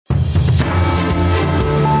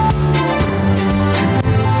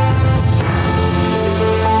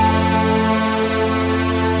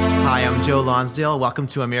Lonsdale. Welcome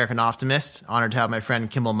to American Optimist. Honored to have my friend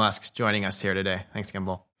Kimball Musk joining us here today. Thanks,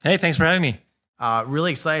 Kimball. Hey, thanks for having me.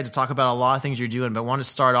 Really excited to talk about a lot of things you're doing, but I want to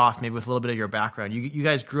start off maybe with a little bit of your background. You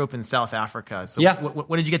guys grew up in South Africa. So yeah.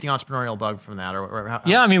 When did you get the entrepreneurial bug from that?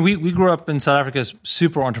 Yeah, I mean, we grew up in South Africa,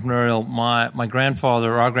 super entrepreneurial. My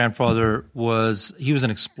grandfather, our grandfather, he was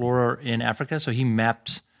an explorer in Africa. So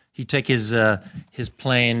he'd take his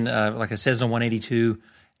plane, like a Cessna 182,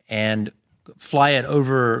 and fly it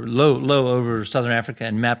low over Southern Africa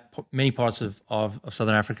and map many parts of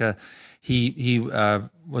Southern Africa. He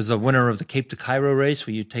was a winner of the Cape to Cairo race,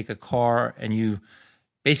 where you take a car and you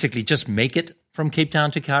basically just make it from Cape Town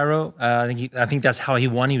to Cairo. I think that's how he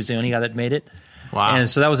won. He was the only guy that made it. Wow! And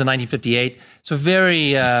so that was in 1958. So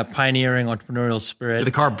very pioneering entrepreneurial spirit. Did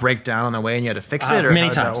the car break down on the way and you had to fix it? Or many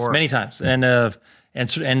times.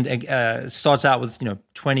 And starts out with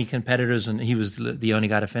 20 competitors, and he was the only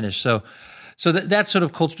guy to finish. So that sort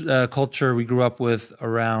of culture we grew up with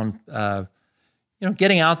around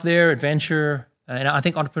getting out there, adventure, and I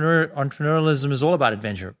think entrepreneurialism is all about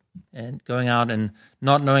adventure and going out and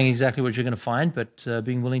not knowing exactly what you're going to find, but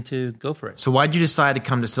being willing to go for it. So why did you decide to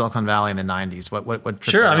come to Silicon Valley in the 90s? What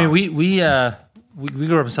Sure, I mean we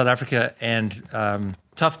grew up in South Africa, and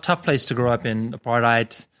tough place to grow up in.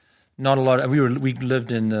 Apartheid. Not a lot. We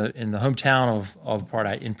lived in the hometown of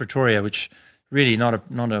apartheid in Pretoria, which really not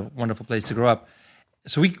a wonderful place to grow up.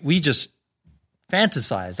 So we just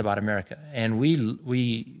fantasized about America, and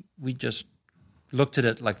we just looked at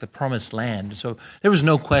it like the promised land. So there was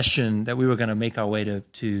no question that we were going to make our way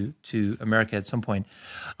to America at some point.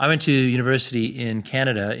 I went to university in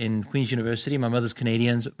Canada, in Queen's University. My mother's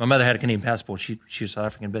Canadian. My mother had a Canadian passport. She was South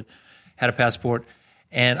African, but had a passport.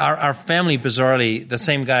 And our family, bizarrely, the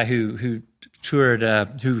same guy who toured,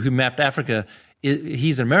 who mapped Africa,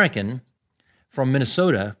 he's an American from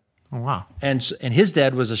Minnesota. Oh, wow. And his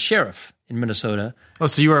dad was a sheriff in Minnesota. Oh,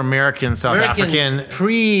 so you were American, South African.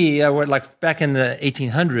 Like back in the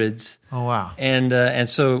 1800s. Oh, wow. And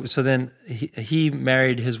so then he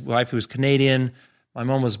married his wife, who was Canadian. My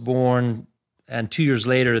mom was born, and 2 years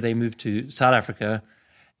later they moved to South Africa.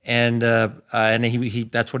 And he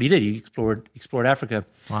that's what he did. He explored Africa.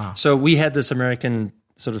 Wow. So we had this American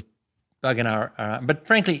sort of bug in our but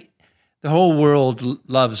frankly, the whole world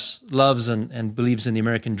loves and believes in the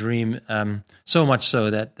American dream, so much so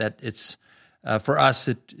that it's for us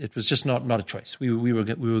it was just not a choice. We were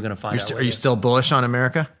going to find out. Are you still bullish on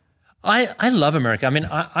America? I love America. I mean,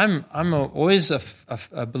 I'm always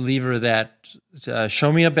a believer that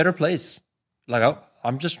show me a better place. Like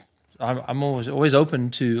I'm always open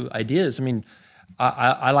to ideas. I mean,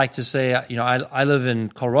 I like to say, I live in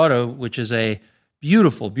Colorado, which is a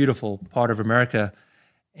beautiful, beautiful part of America.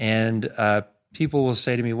 And people will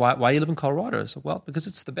say to me, why do you live in Colorado? I say, well, because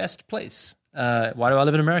it's the best place. Why do I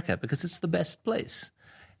live in America? Because it's the best place.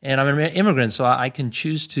 And I'm an immigrant, so I can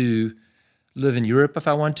choose to live in Europe if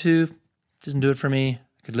I want to. Doesn't do it for me.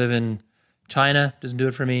 I could live in China. Doesn't do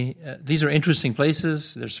it for me. These are interesting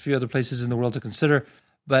places. There's a few other places in the world to consider.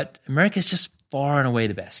 But America is just far and away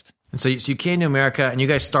the best. And so you came to America, and you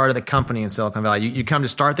guys started the company in Silicon Valley. You come to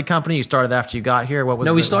start the company? You started after you got here?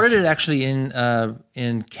 We started it actually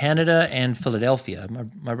in Canada and Philadelphia.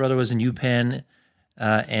 My brother was in UPenn,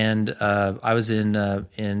 and I was in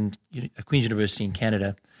Queen's University in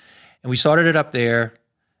Canada. And we started it up there.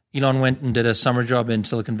 Elon went and did a summer job in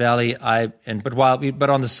Silicon Valley. But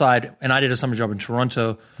on the side, and I did a summer job in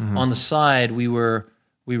Toronto. Mm-hmm. On the side, we were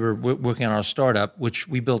working on our startup, which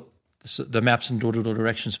we built the maps and door-to-door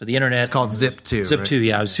directions for the internet. It's called Zip2. Zip2, right?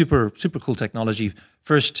 Yeah. It was super, super cool technology. We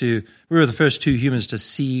were the first two humans to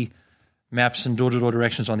see maps and door-to-door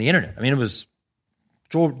directions on the internet. I mean, it was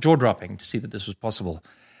jaw-dropping to see that this was possible.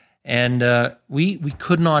 And we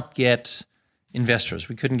could not get investors.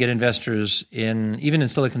 We couldn't get investors even in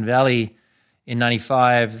Silicon Valley in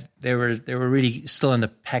 95. They were really still in the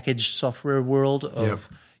packaged software world of... Yep.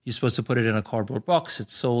 You're supposed to put it in a cardboard box.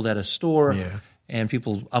 It's sold at a store, and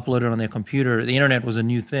people upload it on their computer. The internet was a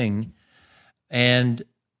new thing, and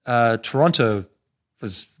Toronto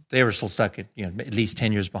they were still stuck at least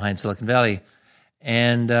 10 years behind Silicon Valley,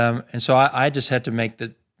 and so I just had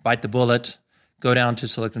to bite the bullet, go down to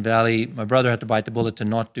Silicon Valley. My brother had to bite the bullet to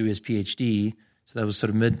not do his PhD, so that was sort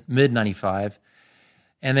of mid 95,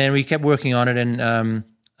 and then we kept working on it, and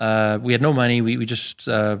we had no money. We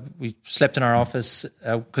slept in our office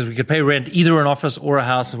because we could pay rent either an office or a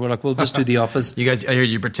house. And we're like, we'll just do the office. You guys, I heard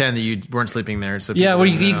you pretend that you weren't sleeping there. So yeah,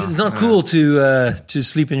 it's not cool to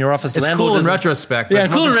sleep in your office. It's cool in retrospect. Yeah,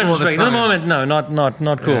 cool in retrospect. In the moment, no,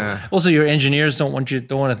 not cool. Yeah. Also, your engineers don't want to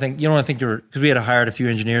think you're, because we had hired a few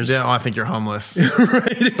engineers. Yeah, I think you're homeless.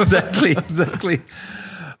 Right, exactly.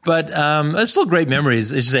 But it's still great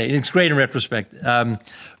memories. As you say, it's great in retrospect.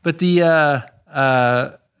 But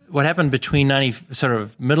what happened between sort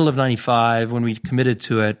of middle of 95 when we committed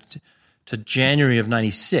to it to January of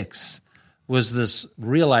 96 was this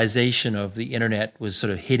realization of the internet was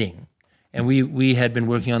sort of hitting. And we had been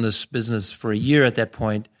working on this business for a year at that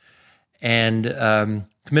point and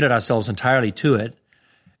committed ourselves entirely to it.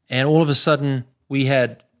 And all of a sudden, we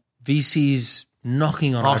had VCs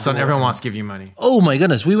knocking on our door. All of a sudden, everyone wants to give you money. Oh, my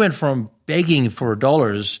goodness. We went from begging for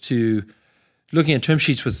dollars to looking at term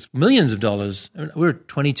sheets with millions of dollars. We were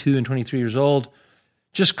 22 and 23 years old.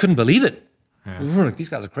 Just couldn't believe it. Yeah. We were like, these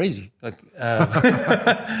guys are crazy.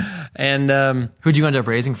 And who'd you end up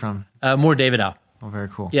raising from? More David Howe. Oh, very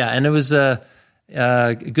cool. Yeah, and it was a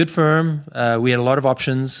good firm. We had a lot of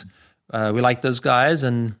options. We liked those guys,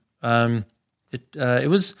 and it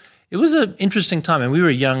was an interesting time. And we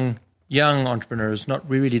were young entrepreneurs.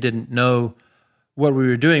 We really didn't know what we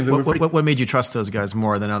were doing. But what made you trust those guys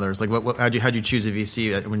more than others? Like, how'd you choose a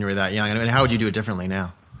VC when you were that young, and how would you do it differently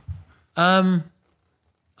now?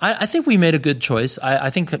 I think we made a good choice.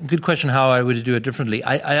 I think a good question how I would do it differently.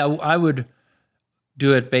 I would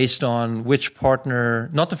do it based on which partner,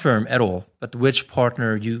 not the firm at all, but which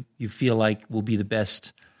partner you feel like will be the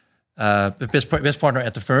best partner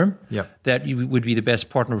at the firm. Yeah. That you would be the best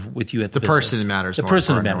partner with you at the business. person matters. The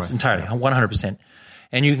person matters entirely, 100%.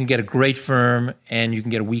 And you can get a great firm, and you can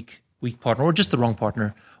get a weak partner, or just the wrong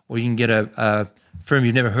partner, or you can get a firm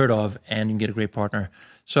you've never heard of, and you can get a great partner.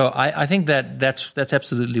 So I think that's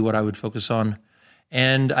absolutely what I would focus on.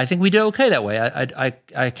 And I think we did okay that way.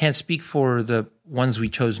 I can't speak for the ones we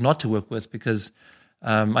chose not to work with because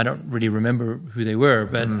I don't really remember who they were.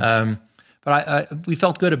 But we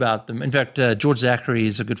felt good about them. In fact, George Zachary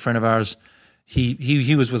is a good friend of ours.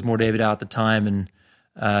 He was with More David Howe at the time,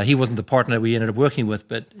 and he wasn't the partner that we ended up working with.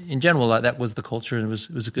 But in general, that was the culture, and it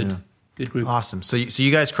was a good group. Awesome. So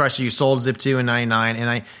you guys crushed it. You sold Zip2 in 99, and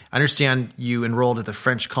I understand you enrolled at the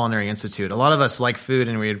French Culinary Institute. A lot of us like food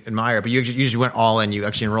and we admire, but you just went all in. You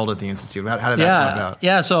actually enrolled at the Institute. How did that come about?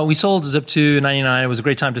 Yeah, so we sold Zip2 in 99. It was a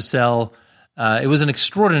great time to sell. It was an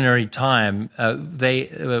extraordinary time.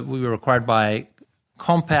 We were acquired by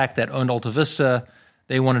Compaq that owned AltaVista.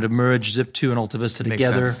 They wanted to merge Zip2 and AltaVista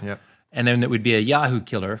together. Makes sense. Yep. And then it would be a Yahoo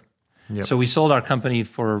killer. Yep. So we sold our company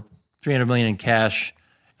for $300 million in cash.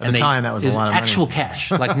 At the time, that was a lot of money. Actual cash,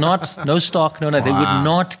 like no stock, no. Wow. They would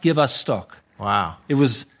not give us stock. Wow. It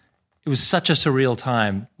was such a surreal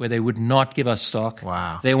time where they would not give us stock.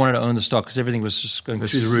 Wow. They wanted to own the stock because everything was just going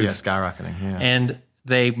through the roof. Yeah, skyrocketing. Yeah. And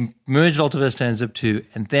they merged AltaVista and Zip2,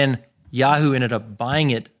 and then Yahoo ended up buying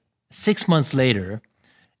it 6 months later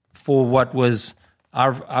for what was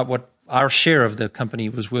our share of the company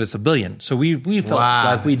was worth $1 billion. So we felt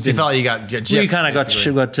like we'd been. You felt you got gypped, we kind of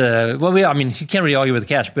got I mean, you can't really argue with the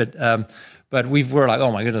cash, but we were like,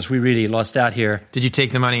 oh my goodness, we really lost out here. Did you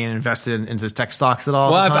take the money and invest it into tech stocks at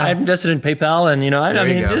all? Well, I invested in PayPal, and I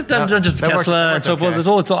mean, not just Tesla and so forth. It's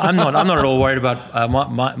all. I'm not at all worried about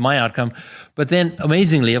my outcome. But then,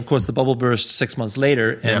 amazingly, of course, the bubble burst 6 months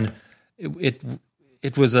later, and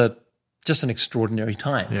it was just an extraordinary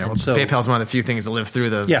time. Yeah, well, PayPal is one of the few things to live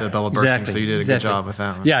through the bubble bursting, so you did a good job with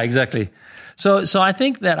that one. Yeah, exactly. So I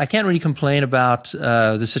think that I can't really complain about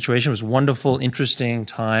the situation. It was a wonderful, interesting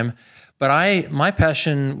time. But my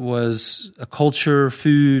passion was a culture,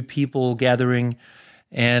 food, people, gathering.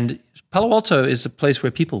 And Palo Alto is a place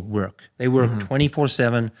where people work. They work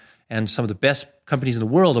 24/7, and some of the best companies in the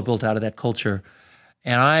world are built out of that culture.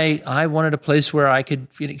 And I wanted a place where I could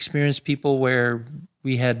experience people, where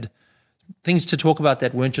we had things to talk about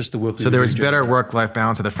that weren't just the work. So there was better work-life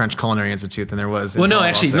balance at the French Culinary Institute than there was. Well, no,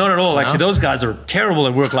 actually, not at all. Actually, those guys are terrible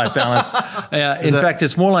at work-life balance. In fact,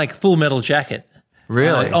 it's more like Full Metal Jacket.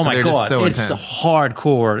 Really? Oh my God, so it's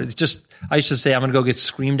hardcore. It's just, I used to say I'm going to go get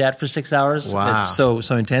screamed at for 6 hours. Wow. It's so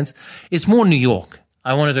intense. It's more New York.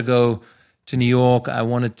 I wanted to go to New York. I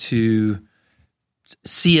wanted to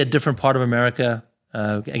see a different part of America.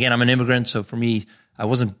 Again, I'm an immigrant, so for me, I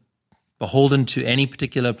wasn't beholden to any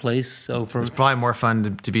particular place. So it's probably more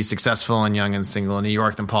fun to be successful and young and single in New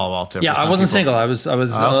York than Palo Alto. Yeah, I wasn't single. I was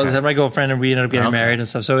had my girlfriend, and we ended up getting married and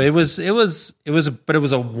stuff. So it was a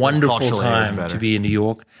wonderful time to be in New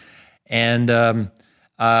York, and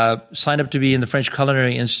signed up to be in the French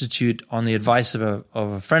Culinary Institute on the advice of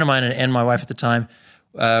a friend of mine and my wife at the time,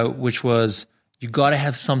 which was, you got to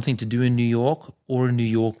have something to do in New York, or New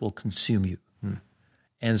York will consume you.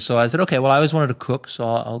 And so I said, okay, well, I always wanted to cook, so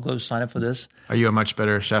I'll go sign up for this. Are you a much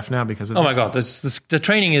better chef now because of this? Oh my God, the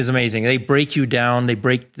training is amazing. They break you down. They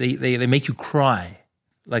make you cry.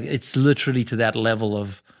 Like, it's literally to that level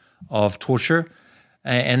of torture.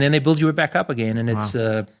 and then they build you back up again. And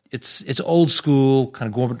it's old school,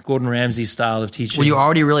 kind of Gordon Ramsay style of teaching. Were you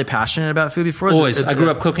already really passionate about food before? Always. I grew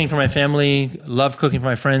up cooking for my family, loved cooking for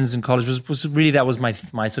my friends in college. That was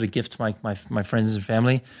my sort of gift to my friends and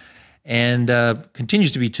family, and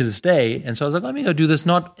continues to be to this day. And so I was like, let me go do this,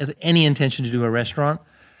 not with any intention to do a restaurant.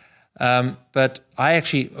 But I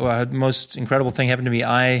actually, the most incredible thing happened to me.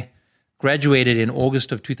 I graduated in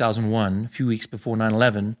August of 2001, a few weeks before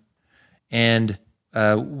 9/11, and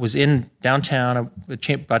was in downtown,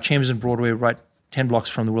 about Chambers and Broadway, right 10 blocks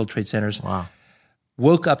from the World Trade Centers. Wow.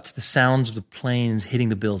 Woke up to the sounds of the planes hitting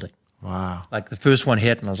the building. Wow. Like the first one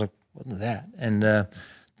hit, and I was like, what was that? And the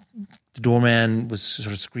doorman was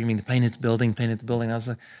sort of screaming, the plane hit the building, plane hit the building. I was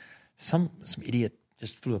like, some idiot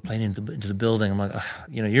just flew a plane into the building. I'm like,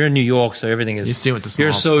 you're in New York, so everything is. You assume it's a small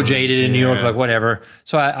You're so plane. jaded in New York, like whatever.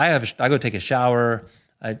 So I go take a shower.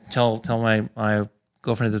 I tell my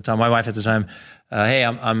girlfriend at the time, my wife at the time, hey,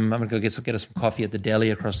 I'm gonna go get us some coffee at the deli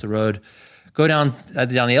across the road. Go down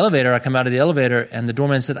the elevator. I come out of the elevator, and the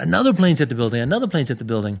doorman said, another plane's hit the building. Another plane's hit the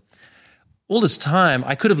building. All this time,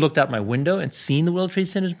 I could have looked out my window and seen the World Trade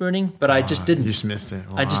Centers burning, but I just didn't. You just missed it.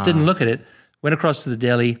 Wow. I just didn't look at it. Went across to the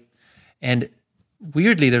deli, and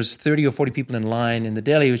weirdly, there's 30 or 40 people in line in the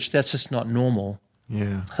deli, which that's just not normal.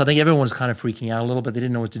 Yeah. So I think everyone was kind of freaking out a little bit. They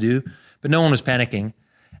didn't know what to do, but no one was panicking.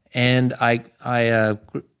 And I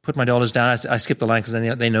put my dollars down. I skipped the line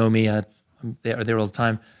because they know me. I'm there all the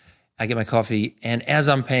time. I get my coffee, and as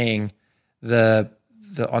I'm paying,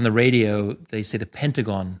 on the radio they say the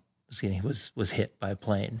Pentagon was hit by a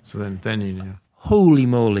plane. So then you knew. Holy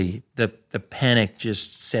moly! The panic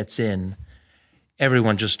just sets in.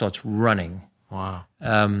 Everyone just starts running. Wow.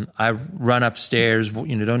 I run upstairs.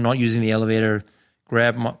 Not using the elevator.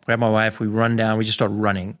 Grab my wife. We run down. We just start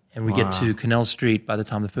running, and we get to Canal Street. By the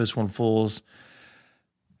time the first one falls.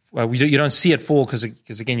 Well, you don't see it fall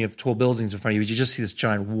because again you have tall buildings in front of you. But you just see this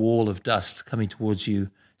giant wall of dust coming towards you.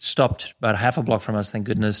 Stopped about half a block from us, thank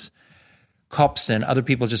goodness. Cops and other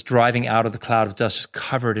people just driving out of the cloud of dust, just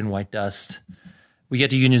covered in white dust. We get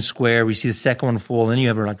to Union Square. We see the second one fall, and then you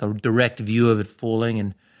have like a direct view of it falling,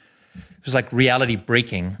 and it was like reality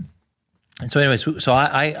breaking. And so, anyways, we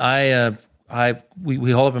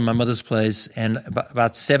haul up in my mother's place, and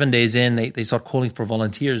about 7 days in, they start calling for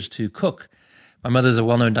volunteers to cook. My mother's a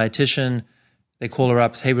well-known dietitian. They call her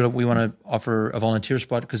up, hey, we want to offer a volunteer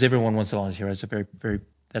spot because everyone wants to volunteer. It's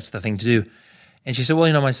that's the thing to do. And she said,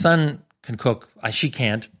 well, my son can cook. She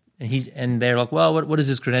can't. And they're like, well, what is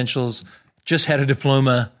his credentials? Just had a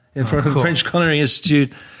diploma from the French Culinary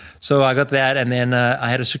Institute. So I got that, and then I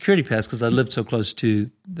had a security pass because I lived so close to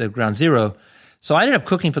the Ground Zero. So I ended up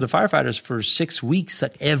cooking for the firefighters for 6 weeks,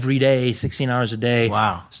 like every day, 16 hours a day.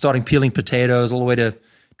 Wow. Starting peeling potatoes all the way to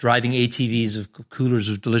driving ATVs of coolers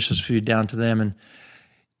of delicious food down to them. And,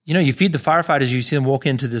 you feed the firefighters, you see them walk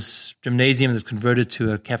into this gymnasium that's converted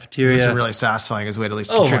to a cafeteria. It was really satisfying as a way to at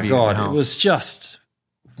least Oh contribute. my God, it was just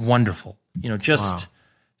wonderful. They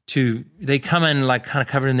come in like kind of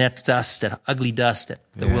covered in that dust, that ugly dust,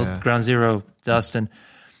 the World Ground Zero dust. And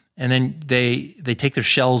then they take their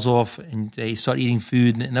shells off and they start eating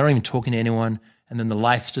food and they're not even talking to anyone. And then the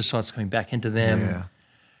life just starts coming back into them. Yeah.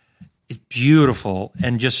 It's beautiful.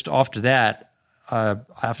 And just after that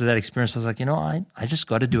experience, I was like, I just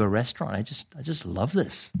got to do a restaurant. I just love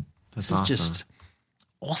this. That's This awesome. is just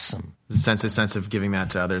awesome. The sense of giving that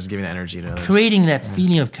to others, giving that energy to others. Creating that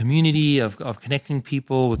feeling of community, of connecting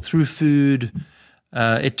people through food.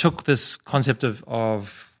 It took this concept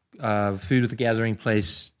of food at the gathering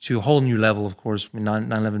place to a whole new level, of course,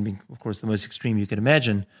 9/11 being, of course, the most extreme you could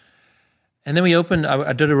imagine. And then we opened,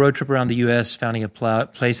 I did a road trip around the U.S., founding a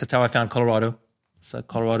place. That's how I found Colorado. So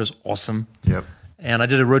Colorado's awesome. Yep. And I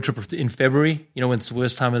did a road trip in February, when it's the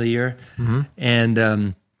worst time of the year. Mm-hmm.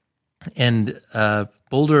 And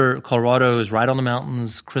Boulder, Colorado is right on the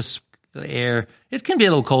mountains, crisp air. It can be a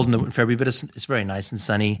little cold in February, but it's very nice and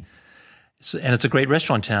sunny. And it's a great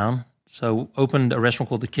restaurant town. So opened a restaurant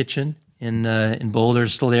called The Kitchen in Boulder.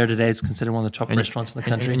 It's still there today. It's considered one of the top restaurants in the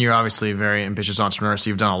country. And you're obviously a very ambitious entrepreneur,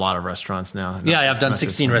 so you've done a lot of restaurants now. Yeah, I've done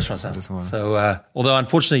 16 restaurants now. So although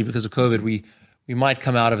unfortunately because of COVID, we might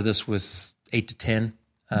come out of this with 8 to 10.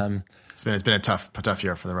 It's been a tough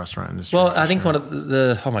year for the restaurant industry. Well, I think one of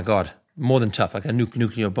oh my God, more than tough, like a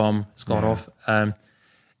nuclear bomb has gone off.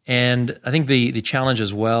 And I think the challenge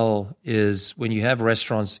as well is when you have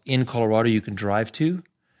restaurants in Colorado you can drive to,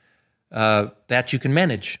 that you can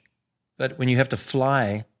manage. But when you have to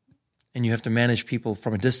fly and you have to manage people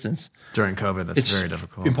from a distance. During COVID, that's very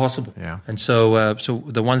difficult. Impossible. Yeah. And so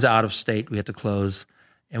the ones out of state, we had to close.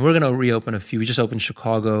 And we're going to reopen a few. We just opened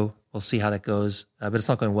Chicago. We'll see how that goes. But it's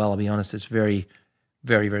not going well, I'll be honest. It's very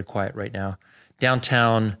very, very quiet right now.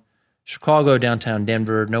 Downtown Chicago, downtown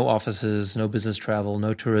Denver, no offices, no business travel,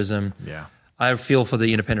 no tourism. Yeah. I feel for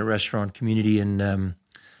the independent restaurant community, and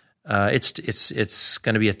it's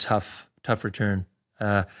going to be a tough return.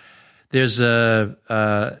 There's a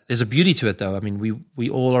beauty to it, though. I mean, we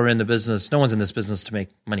all are in the business. No one's in this business to make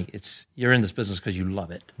money. You're in this business because you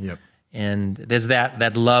love it. Yep. And there's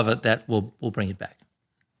that love that will bring it back.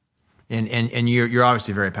 And you're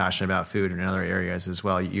obviously very passionate about food in other areas as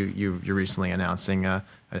well. You're recently announcing a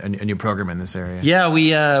new program in this area. Yeah,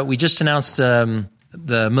 we just announced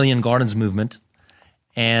the Million Gardens movement,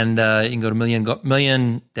 and you can go to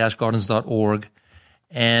million-gardens.org,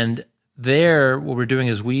 and there what we're doing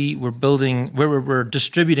is we're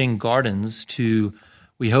distributing gardens to.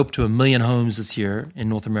 We hope to 1 million homes this year in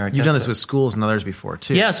North America. You've done this with schools and others before,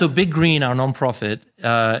 too. Yeah, so Big Green, our nonprofit,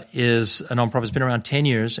 is a nonprofit. It's been around 10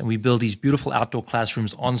 years, and we build these beautiful outdoor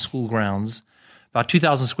classrooms on school grounds, about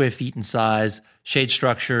 2,000 square feet in size, shade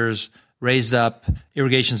structures, raised up,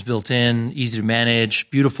 irrigation's built in, easy to manage,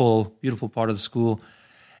 beautiful, beautiful part of the school.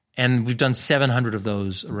 And we've done 700 of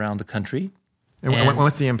those around the country. And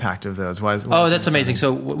what's the impact of those? That's amazing.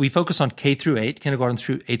 So we focus on K through 8, kindergarten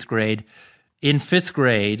through 8th grade. In 5th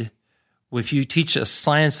grade, if you teach a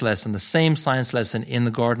science lesson, the same science lesson in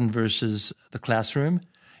the garden versus the classroom,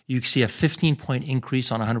 you see a 15-point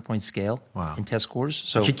increase on a 100-point scale in test scores.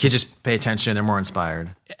 So kids just pay attention; they're more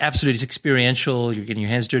inspired. Absolutely, it's experiential. You're getting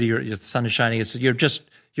your hands dirty. The sun is shining. You're just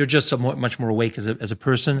much more awake as a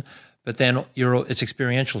person. But then it's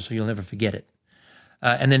experiential, so you'll never forget it.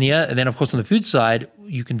 And then of course on the food side,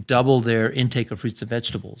 you can double their intake of fruits and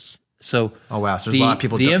vegetables. So, so there's a lot of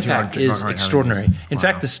people. The impact is extraordinary. In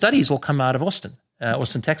fact, the studies will come out of Austin,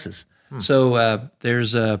 Texas. So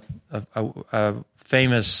there's a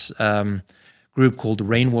famous group called the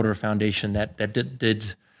Rainwater Foundation that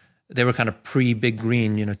did. They were kind of pre-Big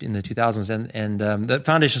Green, in the 2000s, and the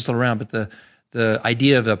foundation's still around. But the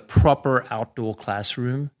idea of a proper outdoor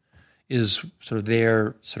classroom is sort of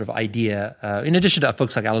their sort of idea. In addition to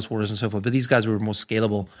folks like Alice Waters and so forth, but these guys were more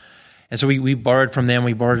scalable. And so we borrowed from them.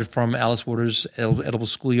 We borrowed it from Alice Waters' Edible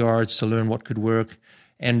Schoolyards to learn what could work.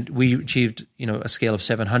 And we achieved, a scale of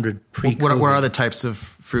 700 pre-COVID. What are the types of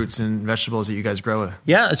fruits and vegetables that you guys grow with?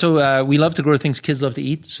 Yeah, so we love to grow things kids love to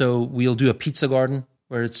eat. So we'll do a pizza garden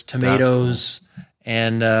where it's tomatoes,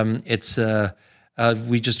 and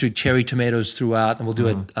we just do cherry tomatoes throughout, and we'll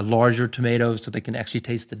do a larger tomato so they can actually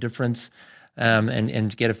taste the difference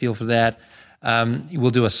and get a feel for that.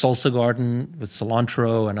 We'll do a salsa garden with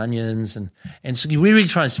cilantro and onions, and so we really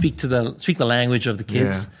try and speak the language of the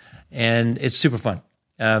kids, and it's super fun.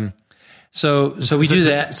 So we do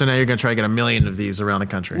that. So now you're going to try to get 1 million of these around the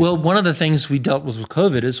country. Well, one of the things we dealt with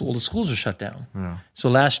COVID is all the schools are shut down. Yeah. So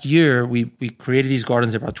last year we created these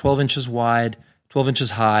gardens. They're about 12 inches wide, 12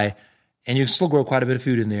 inches high, and you can still grow quite a bit of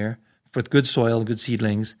food in there with good soil and good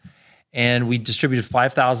seedlings. And we distributed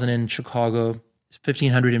 5,000 in Chicago,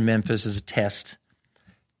 1,500 in Memphis as a test.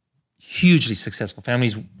 Hugely successful.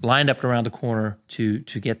 Families lined up around the corner to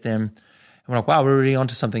get them. And we're like, wow, we're really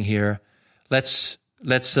onto something here. Let's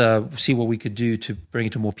see what we could do to bring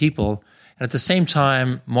it to more people. And at the same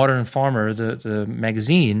time, Modern Farmer, the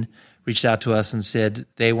magazine, reached out to us and said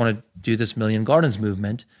they want to do this Million Gardens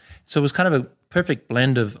movement. So it was kind of a perfect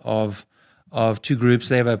blend of two groups.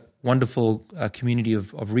 They have a wonderful community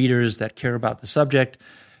of readers that care about the subject.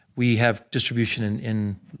 We have distribution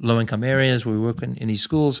in low-income areas where we work in these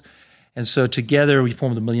schools. And so together we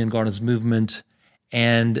formed the Million Gardens movement,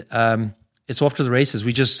 and it's off to the races.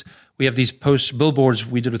 We have these billboards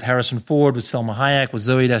we did with Harrison Ford, with Selma Hayek, with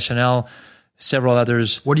Zooey Deschanel, several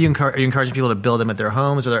others. What are you encouraging people to build them at their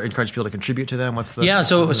homes, or are you encouraging people to contribute to them?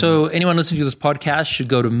 So anyone listening to this podcast should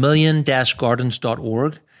go to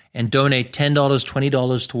million-gardens.org and donate $10,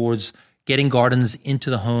 $20 towards getting gardens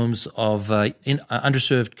into the homes of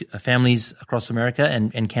underserved families across America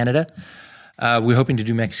and Canada. We're hoping to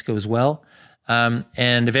do Mexico as well. And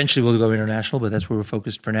eventually we'll go international, but that's where we're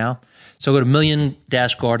focused for now. So go to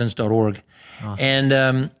million-gardens.org. Awesome.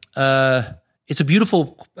 And it's a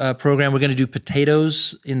beautiful program. We're going to do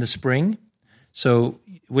potatoes in the spring. So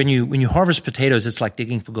when you harvest potatoes, it's like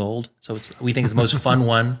digging for gold. So we think it's the most fun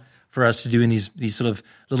one for us to do in these sort of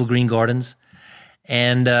little green gardens.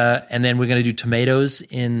 And then we're going to do tomatoes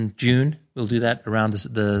in June. We'll do that around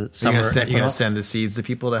the summer. You're going to send the seeds to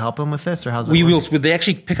people to help them with this, or how's that? We will. They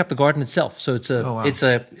actually pick up the garden itself, so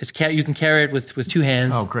you can carry it with two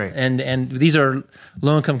hands. Oh, great! And these are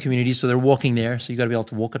low income communities, so they're walking there. So you got to be able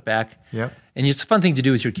to walk it back. Yep. And it's a fun thing to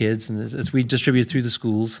do with your kids, and as we distribute through the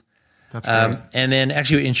schools. That's great. And then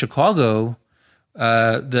actually in Chicago,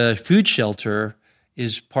 the food shelter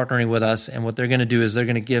is partnering with us, and what they're going to do is they're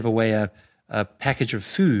going to give away a package of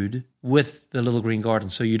food with the Little Green Garden.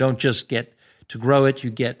 So you don't just get to grow it, you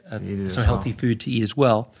get some healthy food to eat as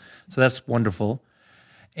well. So that's wonderful.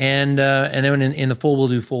 And then in the fall, we'll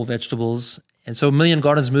do fall vegetables. And so Million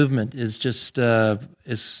Gardens movement is just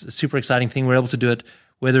is a super exciting thing. We're able to do it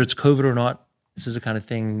whether it's COVID or not. This is the kind of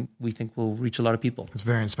thing we think will reach a lot of people. It's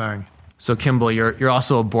very inspiring. So Kimball, you're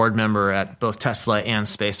also a board member at both Tesla and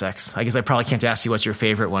SpaceX. I guess I probably can't ask you what's your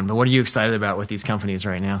favorite one, but what are you excited about with these companies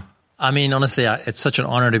right now? I mean, honestly, it's such an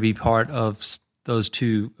honor to be part of those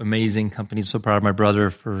two amazing companies. So proud of my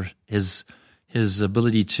brother for his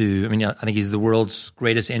ability to. I mean, I think he's the world's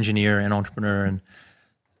greatest engineer and entrepreneur, and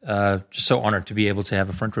just so honored to be able to have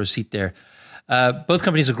a front row seat there. Both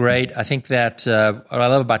companies are great. I think that what I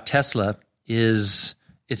love about Tesla is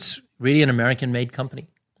it's really an American-made company.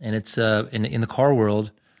 And it's in the car world,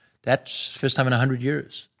 that's first time in 100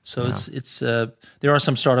 years. So it's there are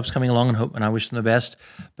some startups coming along, and I wish them the best.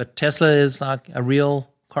 But Tesla is like a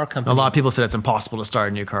real car company. A lot of people said it's impossible to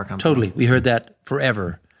start a new car company. Totally, we heard that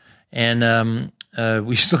forever, and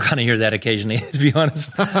we still kind of hear that occasionally. To be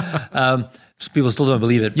honest, people still don't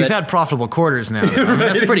believe it. You've had profitable quarters now. I mean,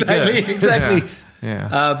 that's pretty good. Exactly.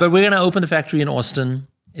 Yeah. But we're going to open the factory in Austin.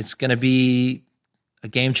 It's going to be a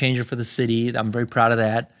game changer for the city. I'm very proud of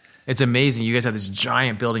that. It's amazing. You guys have this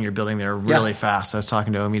giant building you're building there really fast. I was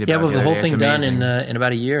talking to Omid about the whole day. thing done in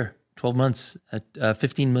about a year, 12 months, at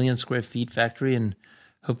 15 million square feet factory, and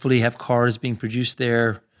hopefully have cars being produced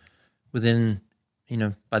there within,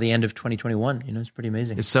 by the end of 2021. It's pretty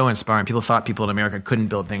amazing. It's so inspiring. People thought people in America couldn't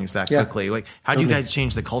build things that quickly. Like, how do you guys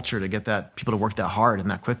change the culture to get people to work that hard and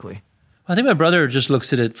that quickly? I think my brother just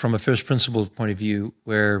looks at it from a first principle point of view,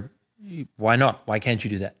 where why not? Why can't you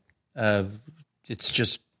do that? It's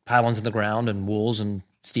just pylons in the ground and walls and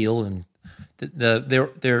steel, and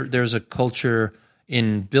there's a culture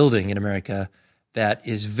in building in America that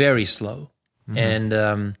is very slow, and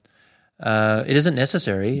it isn't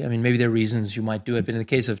necessary. I mean, maybe there are reasons you might do it, but in the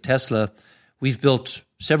case of Tesla, we've built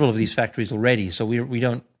several of these factories already, so we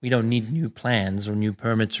don't need new plans or new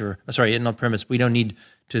permits not permits. We don't need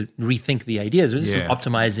to rethink the ideas. We're just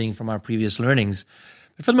optimizing from our previous learnings.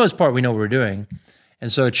 But for the most part, we know what we're doing.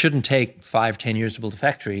 And so it shouldn't take 5-10 years to build a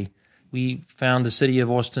factory. We found the city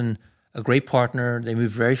of Austin a great partner. They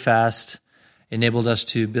moved very fast, enabled us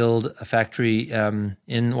to build a factory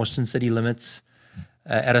in Austin city limits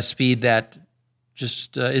at a speed that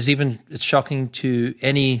just it's shocking to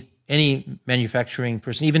any manufacturing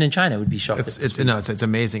person, even in China, would be shocked. It's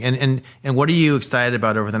amazing. And what are you excited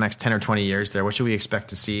about over the next 10 or 20 years there? What should we expect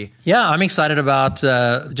to see? Yeah, I'm excited about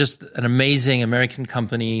just an amazing American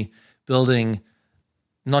company building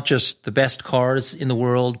not just the best cars in the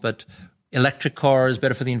world, but electric cars,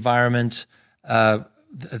 better for the environment.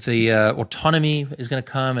 The autonomy is going to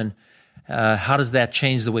come, and how does that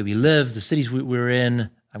change the way we live, the cities we're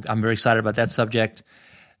in? I'm very excited about that subject.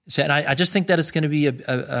 So, and I just think that it's going to be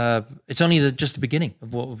it's only just the beginning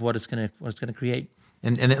of what it's going to create.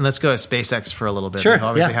 And let's go to SpaceX for a little bit. Sure. We've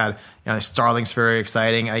obviously had Starlink's very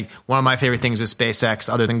exciting. One of my favorite things with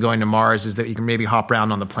SpaceX, other than going to Mars, is that you can maybe hop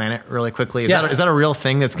around on the planet really quickly. Is that a real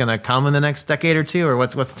thing that's going to come in the next decade or two, or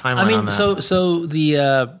what's the timeline on that? So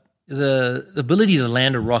the ability to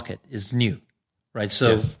land a rocket is new, right?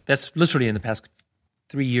 So that's literally in the past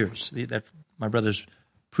 3 years that my brother's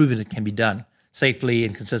proven it can be done safely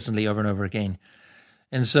and consistently over and over again.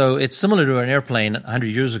 And so it's similar to an airplane 100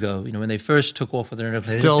 years ago. When they first took off with an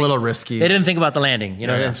airplane, still a little risky. They didn't think about the landing,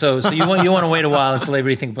 And so you want to wait a while until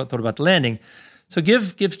everybody thought about the landing. So give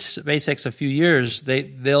SpaceX a few years,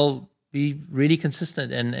 they'll be really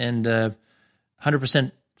consistent and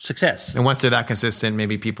 100% success. And once they're that consistent,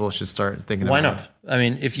 maybe people should start thinking Why about not? I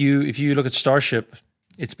mean, if you look at Starship,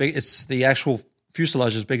 it's big. It's the actual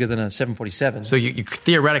fuselage is bigger than a 747. So you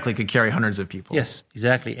theoretically could carry hundreds of people. Yes,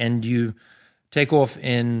 exactly. And you take off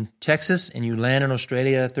in Texas and you land in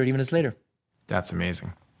Australia 30 minutes later. That's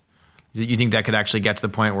amazing. You think that could actually get to the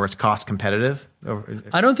point where it's cost competitive?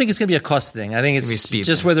 I don't think it's going to be a cost thing. I think it's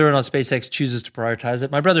just whether or not SpaceX chooses to prioritize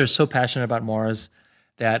it. My brother is so passionate about Mars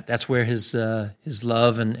that's where his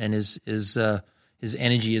love and his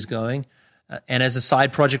energy is going. And as a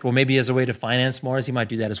side project, or maybe as a way to finance Mars, he might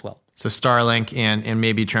do that as well. So Starlink and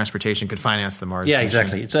maybe transportation could finance the Mars. Yeah, mission.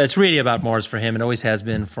 Exactly. So it's really about Mars for him. It always has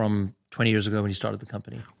been from 20 years ago when he started the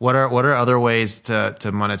company. What are other ways to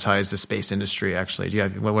monetize the space industry? Actually,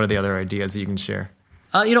 what are the other ideas that you can share?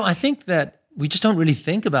 I think that we just don't really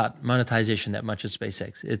think about monetization that much at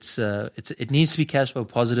SpaceX. It needs to be cash flow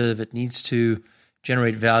positive. It needs to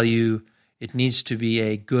generate value. It needs to be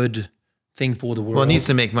a good thing for the world. Well, it needs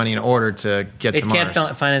to make money in order to get to Mars. It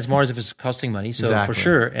can't finance Mars if it's costing money, so Exactly. for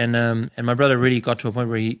sure. And my brother really got to a point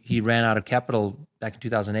where he ran out of capital back in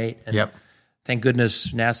 2008. And Yep. thank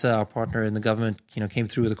goodness NASA, our partner in the government, came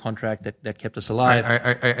through with a contract that kept us alive.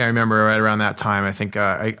 I remember right around that time, I think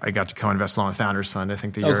I got to co-invest along with Founders Fund, I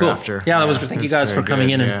think the year cool. after. Yeah, that was good. Thank you guys for coming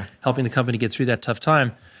in and Yeah. helping the company get through that tough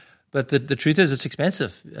time. But the truth is it's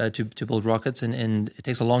expensive to build rockets, and it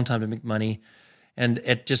takes a long time to make money. And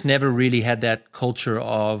it just never really had that culture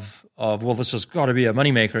of well, this has got to be a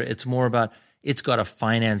moneymaker. It's more about it's got to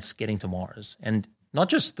finance getting to Mars. And not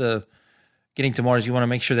just the getting to Mars, you want to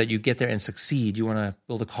make sure that you get there and succeed. You want to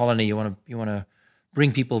build a colony. You want to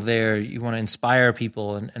bring people there. You want to inspire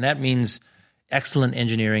people. And that means excellent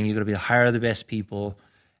engineering. You've got to be hire the best people.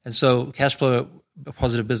 And so cash flow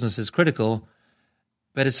positive business is critical.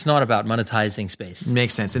 But it's not about monetizing space.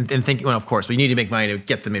 Makes sense. And think, well, of course, we need to make money to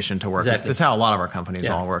get the mission to work. Exactly. That's how a lot of our companies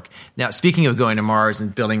all work. Now, speaking of going to Mars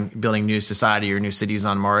and building new society or new cities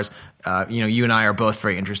on Mars, you and I are both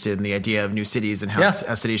very interested in the idea of new cities and how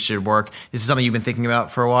cities should work. This is something you've been thinking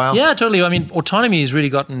about for a while? Yeah, totally. I mean, autonomy has really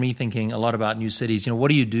gotten me thinking a lot about new cities. What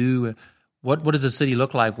do you do? What does a city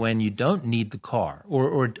look like when you don't need the car,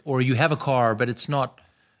 or you have a car, but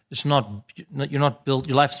you're not built.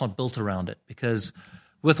 Your life's not built around it. Because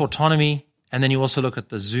with autonomy, and then you also look at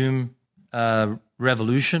the Zoom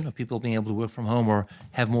revolution of people being able to work from home or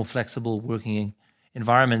have more flexible working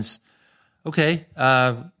environments. Okay,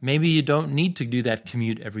 maybe you don't need to do that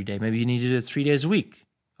commute every day. Maybe you need to do it 3 days a week.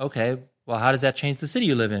 Okay, well, how does that change the city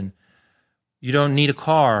you live in? You don't need a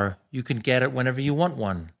car. You can get it whenever you want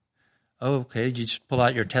one. Okay, you just pull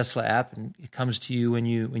out your Tesla app and it comes to you when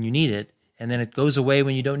you need it, and then it goes away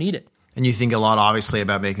when you don't need it. And you think a lot, obviously,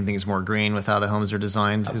 about making things more green with how the homes are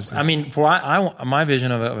designed. I mean, my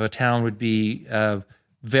vision of a town would be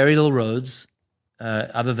very little roads,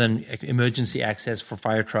 other than emergency access for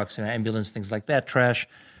fire trucks and ambulance, things like that, trash.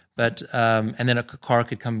 But and then a car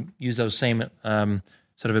could come use those same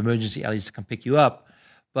sort of emergency alleys to come pick you up.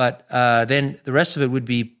 But then the rest of it would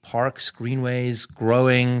be parks, greenways,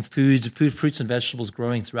 growing fruits and vegetables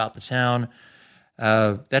growing throughout the town.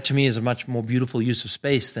 That to me is a much more beautiful use of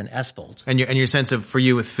space than asphalt. And your sense of for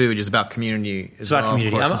you with food is about community as well. It's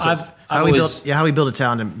about community. How we build a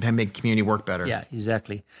town to make community work better. Yeah,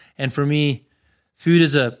 exactly. And for me, food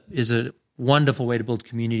is a wonderful way to build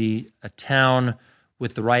community. A town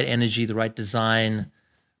with the right energy, the right design.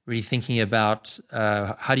 Really thinking about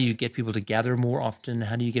how do you get people to gather more often?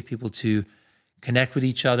 How do you get people to connect with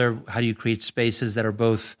each other? How do you create spaces that are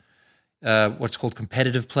both what's called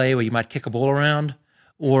competitive play, where you might kick a ball around,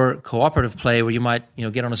 or cooperative play, where you might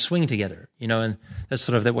get on a swing together. And that's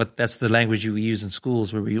sort of that's the language you use in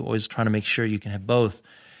schools, where we're always trying to make sure you can have both.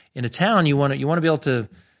 In a town, you want to be able to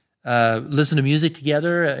listen to music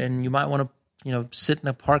together, and you might want to sit in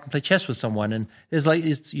a park and play chess with someone. And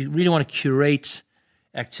you really want to curate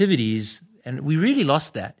activities, and we really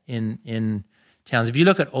lost that in towns. If you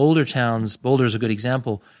look at older towns, Boulder is a good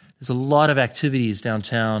example. There's a lot of activities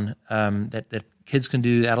downtown that kids can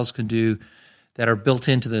do, adults can do, that are built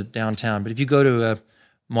into the downtown. But if you go to a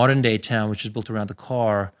modern day town, which is built around the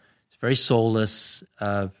car, it's very soulless.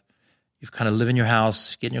 You kind of live in your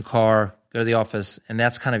house, get in your car, go to the office, and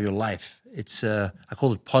that's kind of your life. It's I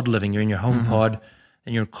call it pod living. You're in your home pod,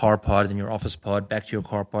 then your car pod, then your office pod, back to your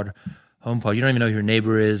car pod, home pod. You don't even know who your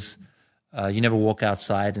neighbor is. You never walk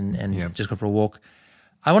outside and just go for a walk.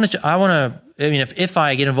 I want to. I mean, if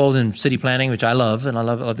I get involved in city planning, which I love, and I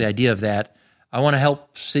love the idea of that, I want to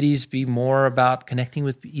help cities be more about connecting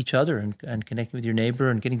with each other and connecting with your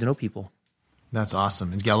neighbor and getting to know people. That's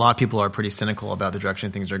awesome. And a lot of people are pretty cynical about the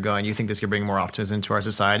direction things are going. You think this could bring more optimism into our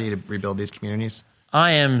society to rebuild these communities?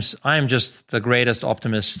 I am just the greatest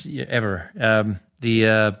optimist ever. I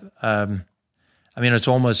mean, it's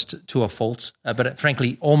almost to a fault, but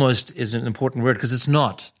frankly, almost is an important word because it's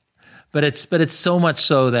not. But it's so much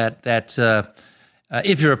so that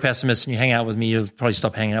if you're a pessimist and you hang out with me, you'll probably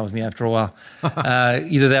stop hanging out with me after a while.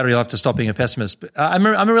 Either that or you'll have to stop being a pessimist. But I'm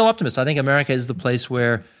a real optimist. I think America is the place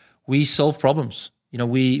where we solve problems.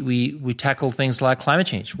 We tackle things like climate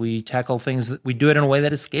change. We tackle things. We do it in a way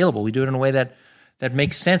that is scalable. We do it in a way that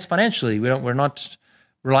makes sense financially. We're not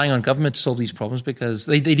relying on government to solve these problems because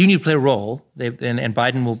they do need to play a role. And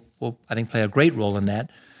Biden will I think play a great role in that.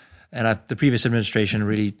 And the previous administration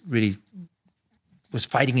really was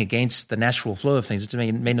fighting against the natural flow of things. It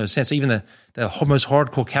made no sense. So even the most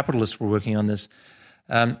hardcore capitalists were working on this.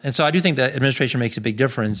 And so I do think that administration makes a big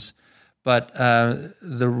difference. But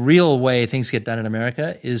the real way things get done in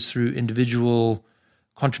America is through individual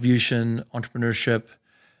contribution, entrepreneurship,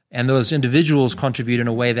 and those individuals contribute in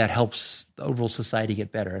a way that helps the overall society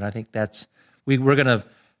get better. And I think we're going to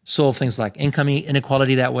solve things like income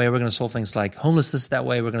inequality that way. We're going to solve things like homelessness that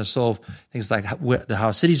way. We're going to solve things like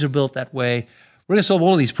how cities are built that way. We're going to solve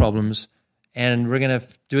all of these problems, and we're going to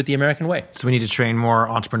do it the American way. So we need to train more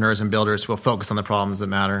entrepreneurs and builders who will focus on the problems that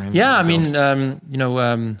matter.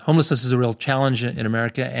 Homelessness is a real challenge in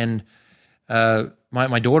America, and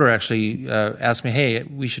my daughter actually asked me, hey,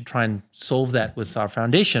 we should try and solve that with our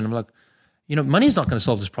foundation. I'm like, money's not going to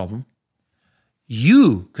solve this problem.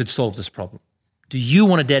 You could solve this problem. Do you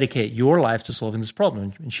want to dedicate your life to solving this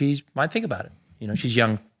problem? And she might think about it. She's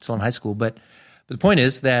young, still in high school. But the point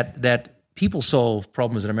is that people solve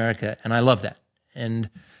problems in America, and I love that. And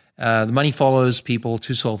the money follows people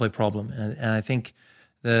to solve a problem. And I think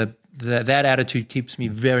that attitude keeps me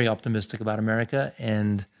very optimistic about America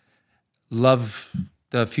and love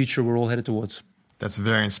the future we're all headed towards. That's a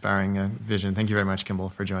very inspiring vision. Thank you very much, Kimball,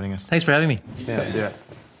 for joining us. Thanks for having me. Stand up, do it.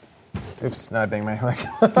 Oops, now I banged my leg.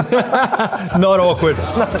 Not awkward.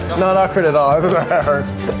 Not awkward at all. That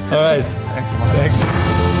hurts. All right. Excellent.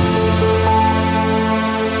 Thanks.